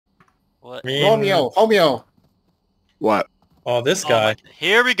What? Romeo. What? Oh, this guy.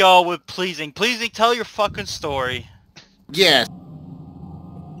 Here we go with pleasing. Pleasing, tell your fucking story. Yes.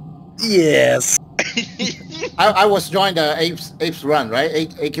 Yes. I was joined the apes run, right?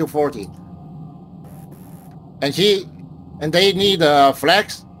 AQ40. And they need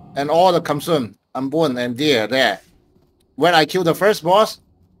flags and all the consume unborn and deer there. When I kill the first boss,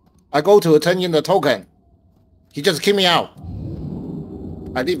 I go to turn in the token. He just kicked me out.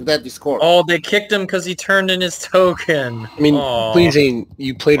 I leave that Discord. Oh, they kicked him because he turned in his token. I mean, Aw. pleasing,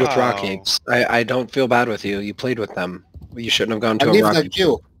 you played with rock apes. I don't feel bad with you. You played with them. You shouldn't have gone to a rock ape.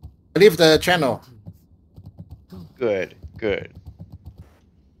 I leave the channel. Good.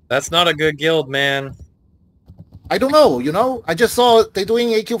 That's not a good guild, man. I don't know, you know. I just saw they doing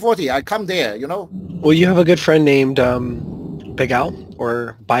AQ40. I come there, you know. Well, you have a good friend named Big Al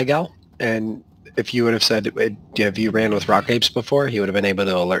or Bigal, and if you would have said, have you ran with rock apes before, he would have been able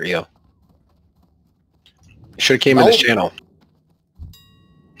to alert you. Should have came in his channel.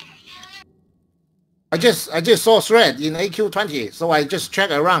 I just saw thread in AQ20, so I just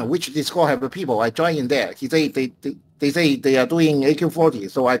check around which Discord have the people. I join in there. He say they say they are doing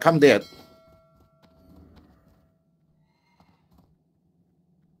AQ40, so I come there.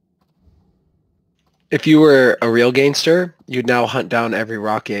 If you were a real gangster, you'd now hunt down every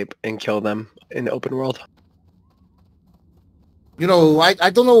rock ape and kill them in open world. You know, I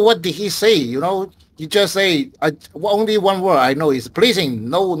don't know what did he say. You know, he just say only one word I know is pleasing,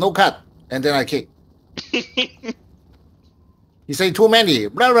 no cut, and then I kick. He say too many,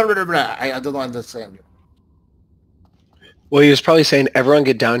 blah blah blah blah. I don't understand. Well, he was probably saying, everyone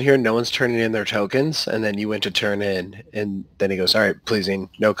get down here, no one's turning in their tokens, and then you went to turn in, and then he goes, all right, pleasing,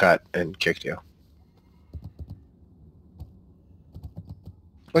 no cut, and kicked you.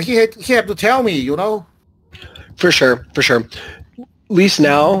 But he had to tell me, you know. For sure. At least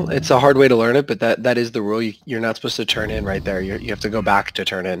now, it's a hard way to learn it, but that is the rule. You're not supposed to turn in right there. You have to go back to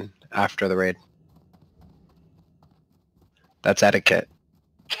turn in after the raid. That's etiquette.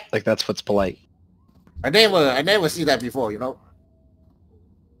 Like, that's what's polite. I never see that before, you know.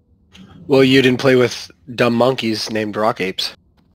 Well, you didn't play with dumb monkeys named rock apes.